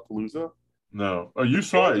watch Lollapalooza? No. Oh, you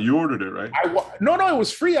saw it. You ordered it, right? No, it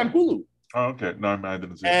was free on Hulu. Oh, okay. No, I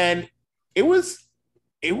didn't see it. And it was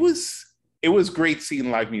great seeing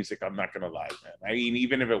live music. I'm not gonna lie, man. I mean,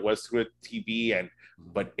 even if it was through a TV,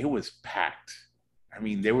 but it was packed. I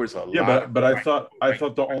mean, there was a lot. Yeah, but I thought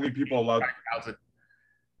the only people allowed.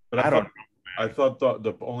 But I thought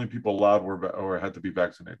the only people allowed were had to be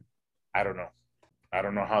vaccinated. I don't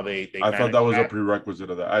know how they I thought that was a prerequisite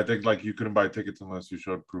of that. I think like you couldn't buy tickets unless you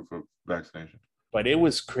showed proof of vaccination. But it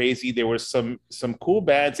was crazy. There were some cool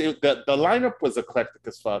bands. The lineup was eclectic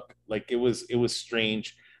as fuck. Like it was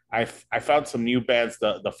strange. I found some new bands.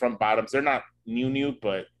 The Front Bottoms. They're not new,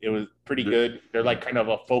 but it was pretty good. They're like kind of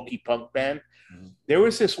a folky punk band. Mm-hmm. There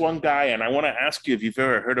was this one guy, and I want to ask you if you've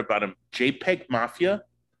ever heard about him. JPEG Mafia.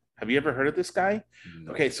 Have you ever heard of this guy?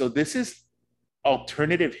 No. Okay, so this is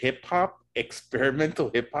alternative hip hop,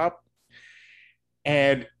 experimental hip hop,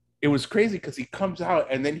 and it was crazy because he comes out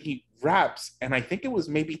and then he raps, and I think it was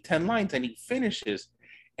maybe 10 lines, and he finishes,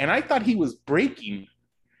 and I thought he was breaking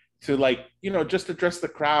to just address the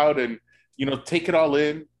crowd and take it all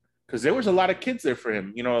in, because there was a lot of kids there for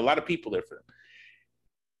him, a lot of people there for him.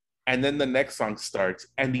 And then the next song starts,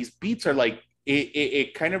 and these beats are like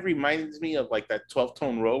it kind of reminds me of like that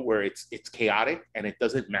 12-tone row where it's chaotic and it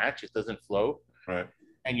doesn't match, it doesn't flow, right?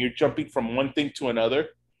 And you're jumping from one thing to another,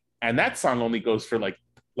 and that song only goes for like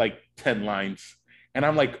 10 lines, and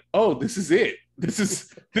I'm like, oh, this is it. This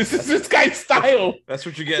is this guy's style. That's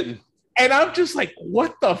what you're getting. And I'm just like,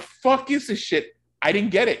 what the fuck is this shit? I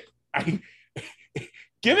didn't get it.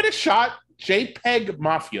 Give it a shot, JPEG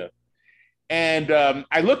Mafia. And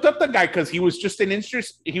I looked up the guy because he was just an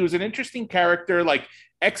interesting character. Like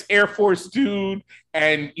ex Air Force dude,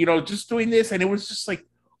 and just doing this, and it was just like,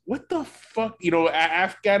 what the fuck,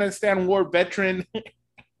 Afghanistan war veteran.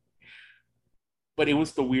 But it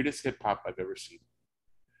was the weirdest hip hop I've ever seen.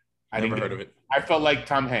 I never heard of it. I felt like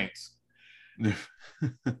Tom Hanks.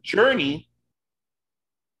 Journey,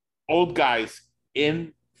 old guys,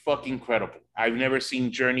 fucking incredible. I've never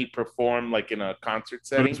seen Journey perform like in a concert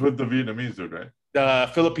setting. It's with the Vietnamese dude, right?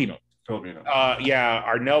 The Filipino. Yeah,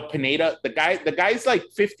 Arnel Pineda. The guy's like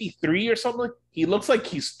 53 or something. He looks like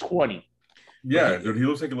he's 20. Yeah, dude, he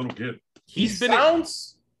looks like a little kid. He's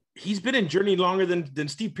been in Journey longer than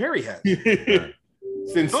Steve Perry has.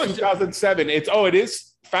 Since 2007. It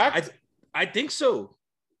is fact? I think so.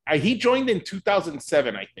 He joined in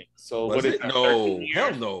 2007, I think. So what is it? No,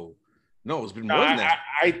 hell no. No, it's been more than that.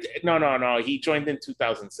 No. He joined in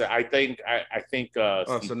 2007. I think.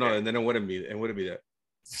 And then it wouldn't be that.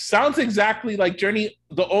 Sounds exactly like Journey.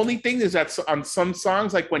 The only thing is that on some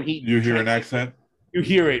songs, like when you hear an accent, you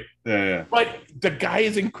hear it. Yeah. But the guy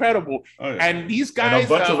is incredible, and these guys and a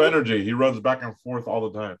bunch of energy. He runs back and forth all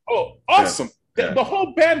the time. Oh, awesome! Yeah. The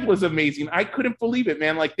whole band was amazing. I couldn't believe it,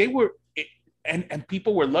 man. Like they were, and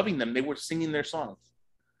people were loving them. They were singing their songs.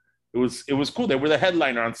 It was cool. They were the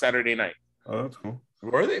headliner on Saturday night. Oh, that's cool.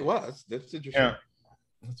 Were they? Well, that's interesting. Yeah,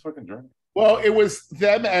 that's fucking Journey. Well, it was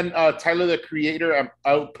them and Tyler, the Creator,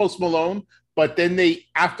 and Post Malone. But then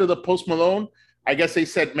after the Post Malone, I guess they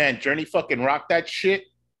said, "Man, Journey fucking rocked that shit,"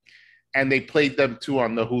 and they played them too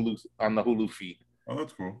on the Hulu feed. Oh,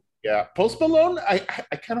 that's cool. Yeah, Post Malone. I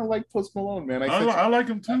kind of like Post Malone, man. I like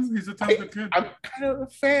him too. He's a talented kid. I'm kind of a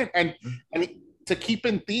fan, and to keep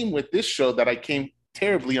in theme with this show that I came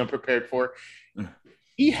terribly unprepared for,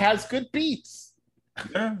 he has good beats.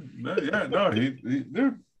 Yeah, no,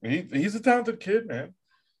 he's a talented kid, man.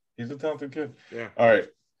 He's a talented kid. Yeah. All right.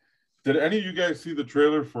 Did any of you guys see the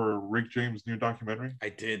trailer for Rick James' new documentary? I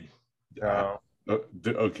did.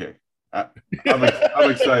 Okay. I'm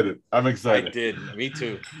excited. I did. Me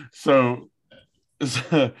too. So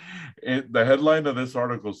the headline of this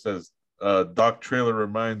article says, Doc trailer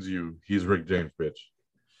reminds you he's Rick James, bitch.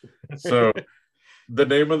 So the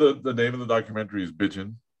name of the documentary is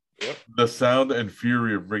Bitchin'. Yep. The Sound and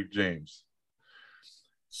Fury of Rick James.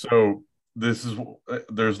 So there's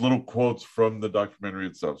little quotes from the documentary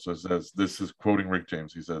itself. So it says, this is quoting Rick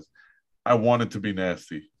James. He says, "I want it to be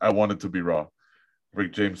nasty. I want it to be raw."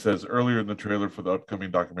 Rick James says earlier in the trailer for the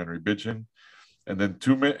upcoming documentary Bitchin'. And then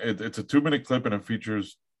it's a 2-minute clip, and it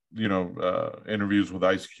features, interviews with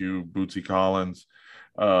Ice Cube, Bootsy Collins.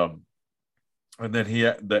 And then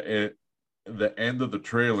the end of the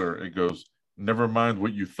trailer, it goes, "Never mind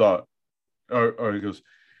what you thought." Or it goes,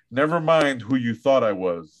 "Never mind who you thought I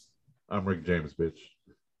was. I'm Rick James, bitch."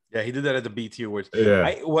 Yeah, he did that at the BT Awards.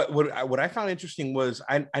 Yeah. What I found interesting was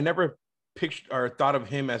I never pictured or thought of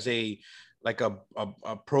him as a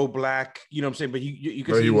pro-black, you know what I'm saying? But you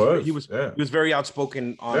could see he was very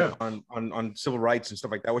outspoken on civil rights and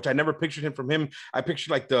stuff like that, which I never pictured him from him. I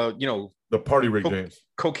pictured like the party Rick James,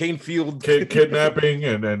 cocaine field, kidnapping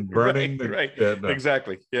and burning. Right. Yeah, no.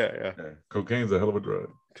 Exactly. Yeah. Cocaine's a hell of a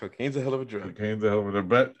drug.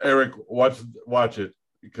 But Eric, watch it,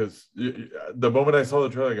 because the moment I saw the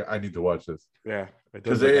trailer, I need to watch this. Yeah,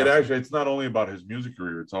 because it's not only about his music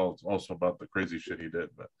career; it's also about the crazy shit he did.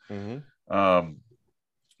 But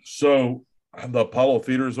so the Apollo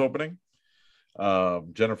Theater is opening.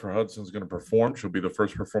 Jennifer Hudson's going to perform. She'll be the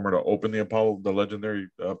first performer to open the legendary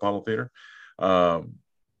Apollo Theater.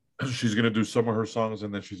 She's going to do some of her songs,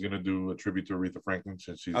 and then she's going to do a tribute to Aretha Franklin.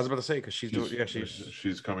 Since I was about to say, because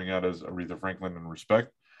she's coming out as Aretha Franklin in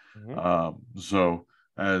respect. So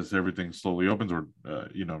as everything slowly opens, or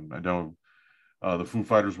I know the Foo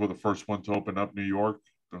Fighters were the first one to open up New York,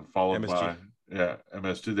 and followed MSG. by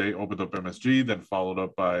MSG. They opened up MSG, then followed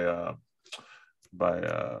up by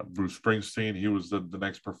Bruce Springsteen. He was the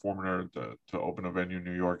next performer to open a venue in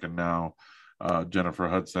New York, and now Jennifer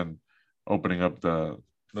Hudson opening up the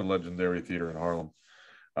legendary theater in Harlem.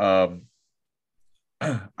 I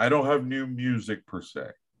don't have new music per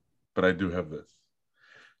se, but I do have this.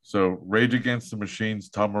 So Rage Against the Machine's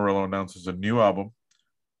Tom Morello announces a new album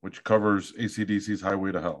which covers AC/DC's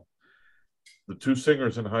Highway to Hell. The two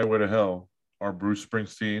singers in Highway to Hell are Bruce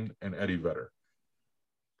Springsteen and Eddie Vedder.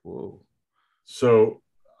 Whoa. So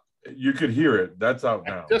you could hear it. That's out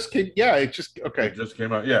now. It just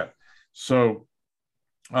came out. Yeah. So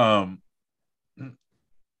I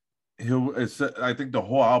think the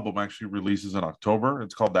whole album actually releases in October.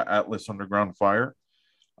 It's called the Atlas Underground Fire.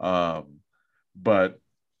 But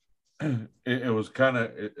it's kind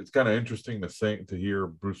of interesting to hear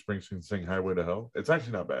Bruce Springsteen sing Highway to Hell. It's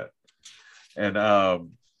actually not bad. And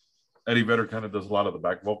Eddie Vedder kind of does a lot of the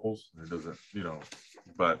back vocals. It doesn't,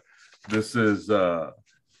 but this is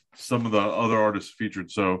some of the other artists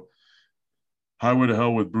featured. So Highway to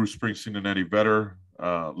Hell with Bruce Springsteen and Eddie Vedder.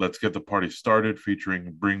 Let's Get the Party Started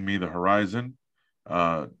featuring Bring Me the Horizon.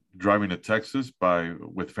 Driving to Texas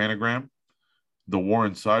with Phonogram. The War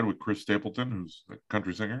Inside with Chris Stapleton, who's a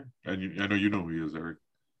country singer. And I know you know who he is, Eric.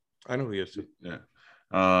 I know who he is too. Yeah.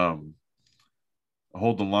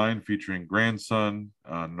 Hold the Line featuring Grandson.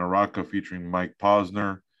 Naraka featuring Mike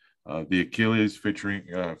Posner. The Achilles featuring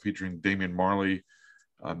Damian Marley.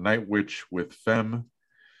 Night Witch with Femme.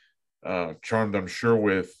 Charmed I'm Sure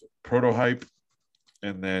with Prototype.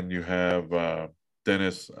 And then you have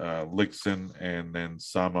Dennis Lixon and then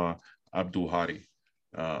Sama Abdul Hadi.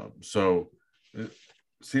 So it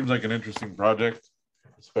seems like an interesting project,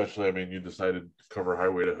 especially, I mean, you decided to cover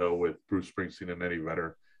Highway to Hell with Bruce Springsteen and Eddie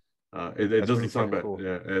Vedder. It doesn't sound bad. Cool.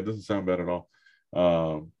 Yeah, it doesn't sound bad at all.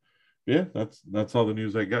 Yeah, that's all the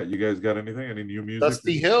news I got. You guys got anything? Any new music?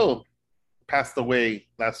 Dusty Hill passed away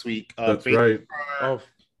last week. That's right.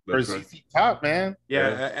 For ZZ Top, man.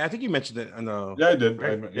 Yeah, I think you mentioned it on the. Yeah, I did.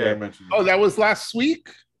 Right? I mentioned it. Oh, that was last week?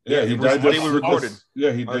 Yeah, he died. The day we recorded.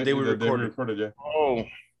 Yeah, he died. They recorded. Yeah. Oh.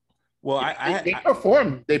 Well, they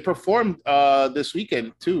performed. They performed this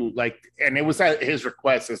weekend too. Like, and it was at his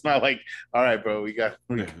request. It's not like, all right, bro, we got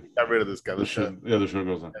rid of this guy. The show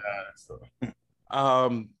goes on. Yeah, so.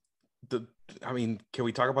 I mean, can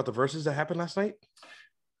we talk about the verses that happened last night?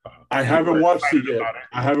 I haven't watched it yet.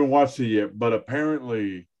 I haven't watched it yet, but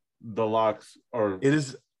apparently the Locks are. It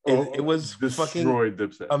was fucking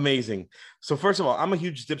Dipset. Amazing. So first of all, I'm a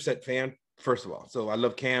huge Dipset fan. First of all, so I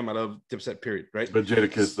love Cam. I love Dipset. Period. Right. But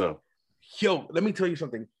Jadakiss though. Yo, let me tell you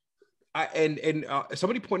something.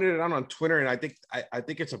 Somebody pointed it out on Twitter, and I think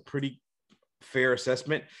it's a pretty fair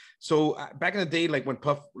assessment. So back in the day, like when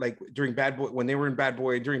Puff, like during Bad Boy, when they were in Bad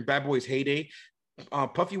Boy, during Bad Boy's heyday,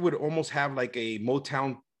 Puffy would almost have like a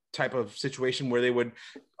Motown type of situation where they would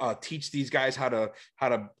teach these guys how to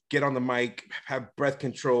get on the mic, have breath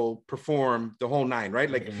control, perform the whole nine, right?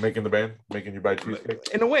 Like making the band, making you buy cheesecake.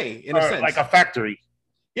 In a way, in a sense, like a factory.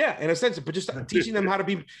 Yeah, in a sense, but just teaching them how to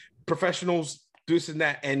be professionals, this and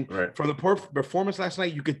that. And from the performance last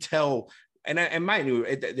night, you could tell. And mind you,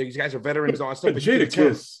 these guys are veterans and all that stuff. But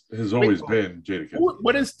Jadakiss has always been Jadakiss.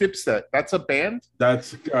 What is Dipset? That's a band?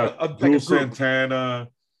 That's Drew Santana,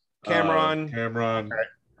 Cameron.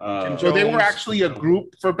 Okay. So they were actually a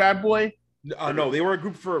group for Bad Boy? No, they were a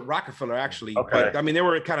group for Rockefeller, actually. Okay. But I mean, they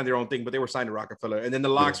were kind of their own thing, but they were signed to Rockefeller. And then the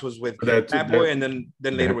Locks was with Bad Boy, and then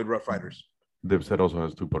later with Rough Riders. Dipset also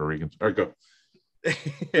has 2 Puerto Ricans. All right, go.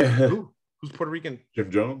 Who's Puerto Rican?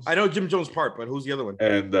 Jim Jones. I know Jim Jones part, but who's the other one?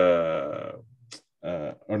 And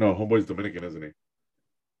Homeboy's Dominican, isn't he?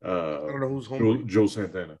 I don't know who's Homeboy. Joe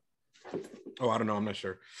Santana. Oh, I don't know. I'm not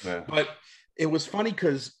sure. Yeah. But it was funny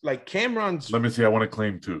because like Cameron's. Let me see. I want to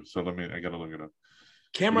claim too. So I gotta look it up.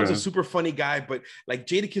 Cameron's a super funny guy, but like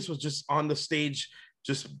Jadakiss was just on the stage,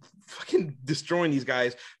 just fucking destroying these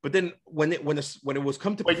guys. But then when it was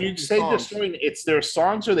come to when you say songs, destroying, it's their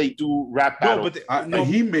songs or they do rap battles?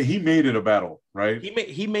 He made it a battle, right?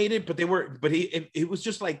 He made it, but it was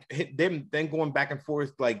just like them then going back and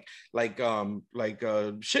forth like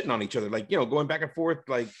shitting on each other, like going back and forth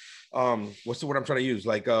like what's the word I'm trying to use,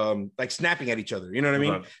 like snapping at each other. You know what I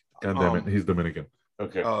mean? God damn it, he's Dominican.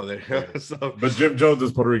 Okay. Oh, there. So, but Jim Jones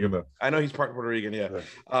is Puerto Rican though. I know he's part Puerto Rican. Yeah.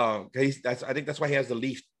 I think that's why he has the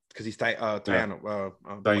leaf, because he's Taino.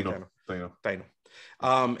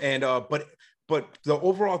 But the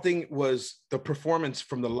overall thing was the performance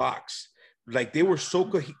from the Locks. Like they were so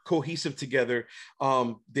cohesive together.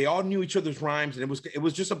 They all knew each other's rhymes, and it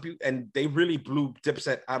was just and they really blew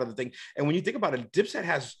Dipset out of the thing. And when you think about it, Dipset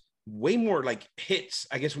has way more like hits,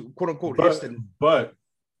 I guess, quote unquote hits than. But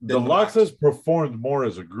the Locks has performed more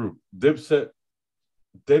as a group. Dipset,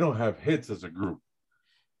 they don't have hits as a group.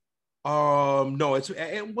 No, it's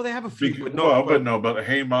well, they have a few, but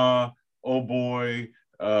Hey Ma, Oh Boy,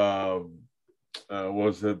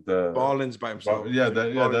 was it the Ballins by himself?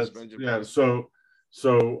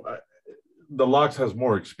 So the Locks has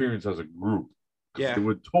more experience as a group. Yeah, they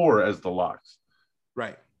would tour as the Locks,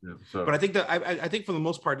 right? Yeah, so. But I think that I think for the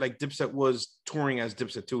most part, like Dipset was touring as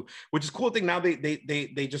Dipset too, which is a cool thing. Now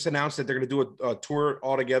they just announced that they're going to do a tour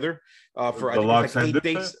all together for the Locks and 8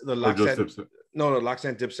 days. The Locks and Dipset. No, Locks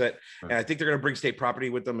and Dipset, and I think they're going to bring State Property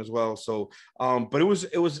with them as well. So, but it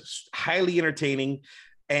was highly entertaining.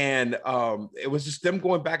 And it was just them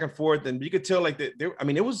going back and forth, and you could tell like I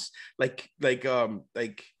mean, it was like that,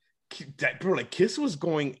 bro. Like Kiss was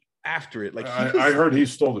going after it. Like I heard he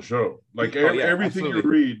stole the show. Like everything absolutely. You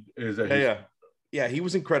read is that Yeah, he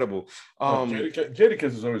was incredible. Jadakiss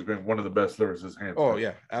has always been one of the best lyricists. Hands down.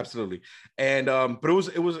 Yeah, absolutely. And but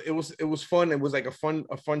it was fun. It was like a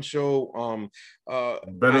fun show.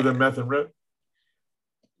 Better than Meth and Red.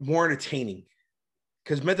 More entertaining,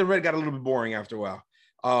 because Meth and Red got a little bit boring after a while.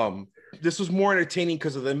 This was more entertaining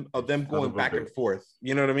because of them going back and forth.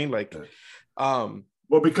 You know what I mean? Like,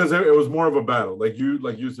 well, because it was more of a battle. Like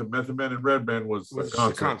you said, Method Man and Redman was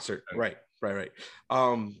a concert. Right.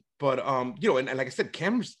 But you know, and like I said,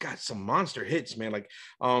 Cam's got some monster hits, man. Like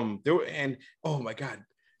there were, and oh my god,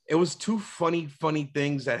 it was two funny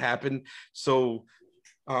things that happened. So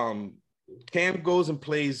Cam goes and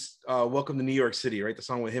plays Welcome to New York City, right? The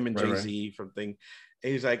song with him and Jay-Z from thing.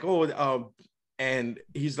 And he's like, and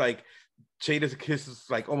he's like, Jadakiss is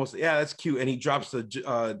like almost, yeah, that's cute. And he drops the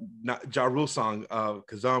Ja Rule song,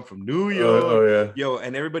 because I'm from New York. Yo,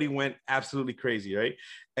 and everybody went absolutely crazy, right?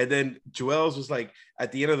 And then Joel's was like,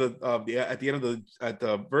 at the end of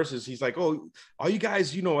the verses, he's like, oh, all you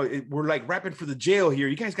guys, you know, we're like rapping for the jail here.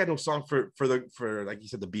 You guys got no song for like you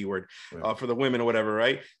said, the B word, for the women or whatever,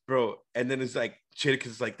 right, bro? And then it's like, Jadakiss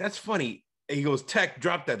is like, that's funny. And he goes, Tech,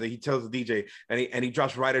 drop that. He tells the DJ, and he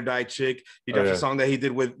drops Ride or Die Chick. He drops a song that he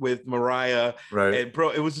did with Mariah. Right. And bro,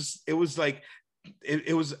 it was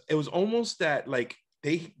almost that like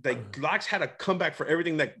Lox had a comeback for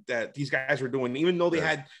everything that these guys were doing, even though they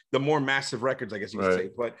had the more massive records, I guess you could say.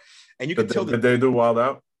 But and you could tell did they do Wild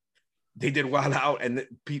Out? They did Wild Out, and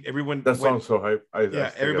everyone that song's so hype.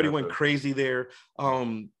 Everybody went crazy there.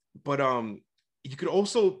 You could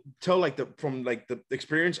also tell from the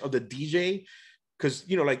experience of the DJ, because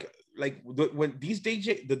you know when the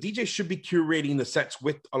DJ should be curating the sets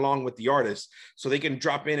along with the artist, so they can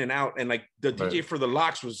drop in and out. And like the DJ for the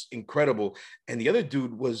Lox was incredible, and the other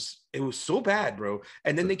dude was so bad, bro.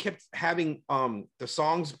 And then they kept having the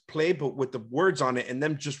songs play but with the words on it, and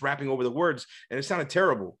them just rapping over the words, and it sounded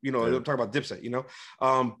terrible. You know, they're talking about Dipset, you know,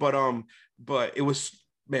 but it was.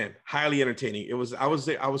 Man, highly entertaining. It was. I was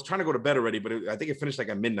trying to go to bed already, but I think it finished like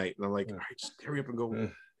at midnight, and I'm like, all right, just hurry up and go.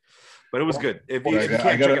 But it was good. If you can't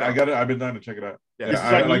check it out, I got it. I've been dying to check it out.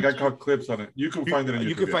 I caught clips on it. You can find it on YouTube.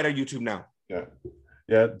 You can find it on YouTube now.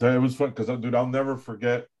 Yeah, it was fun because, dude, I'll never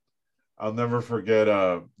forget.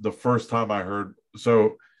 The first time I heard.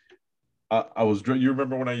 So, I was. You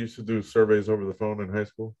remember when I used to do surveys over the phone in high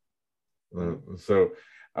school? So,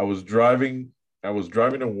 I was driving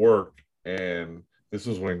to work, and this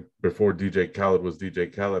was before DJ Khaled was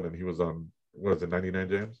DJ Khaled, and he was on, what is it, 99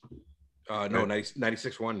 Jams? No,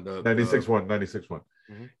 96.1. 96.1.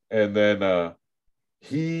 Mm-hmm. And then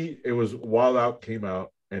it was Wild Out came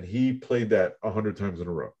out, and he played that 100 times in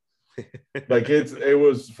a row. Like it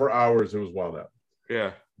was for hours. It was Wild Out.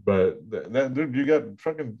 Yeah. But that dude, you got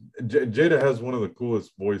fucking Jada has one of the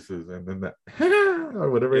coolest voices, and then that or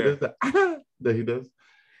whatever it is that he does.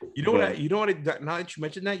 You know what? Now that you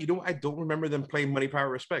mentioned that, I don't remember them playing Money, Power,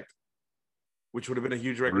 Respect, which would have been a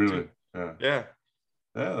huge record too. Yeah.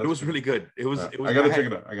 It was really good. It was. I gotta check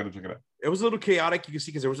it out. It was a little chaotic. You can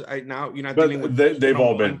see because there was now you're not but dealing with. They've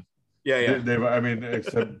all been. Yeah. I mean,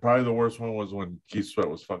 except probably the worst one was when Keith Sweat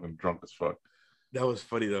was fucking drunk as fuck. That was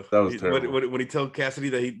funny though. That was terrible. When he told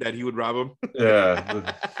Cassidy that he would rob him.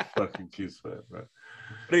 Yeah, fucking Keith Sweat, right?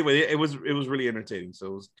 But anyway, it was really entertaining.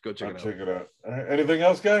 So go check it out. Check it out. Anything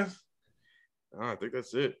else, guys? Oh, I think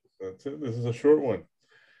that's it. That's it. This is a short one.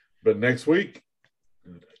 But next week,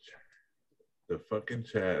 the fucking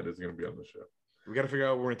Chad is going to be on the show. We got to figure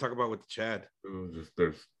out what we're going to talk about with the Chad.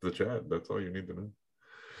 There's the Chad. That's all you need to know.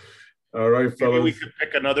 All right, fellas. Maybe we could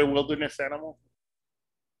pick another wilderness animal.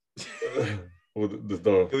 Well,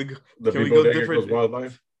 the can we go different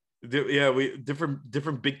wildlife?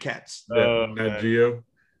 Different big cats. Nat Geo.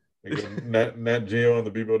 Nat Geo on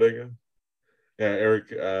the B Bodega. Yeah,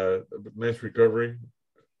 Eric. Nice recovery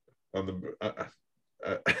on the.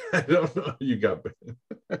 I don't know. You got me.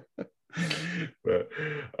 But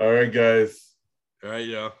all right, guys. All right,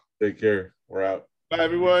 y'all. Take care. We're out. Bye,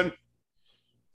 everyone.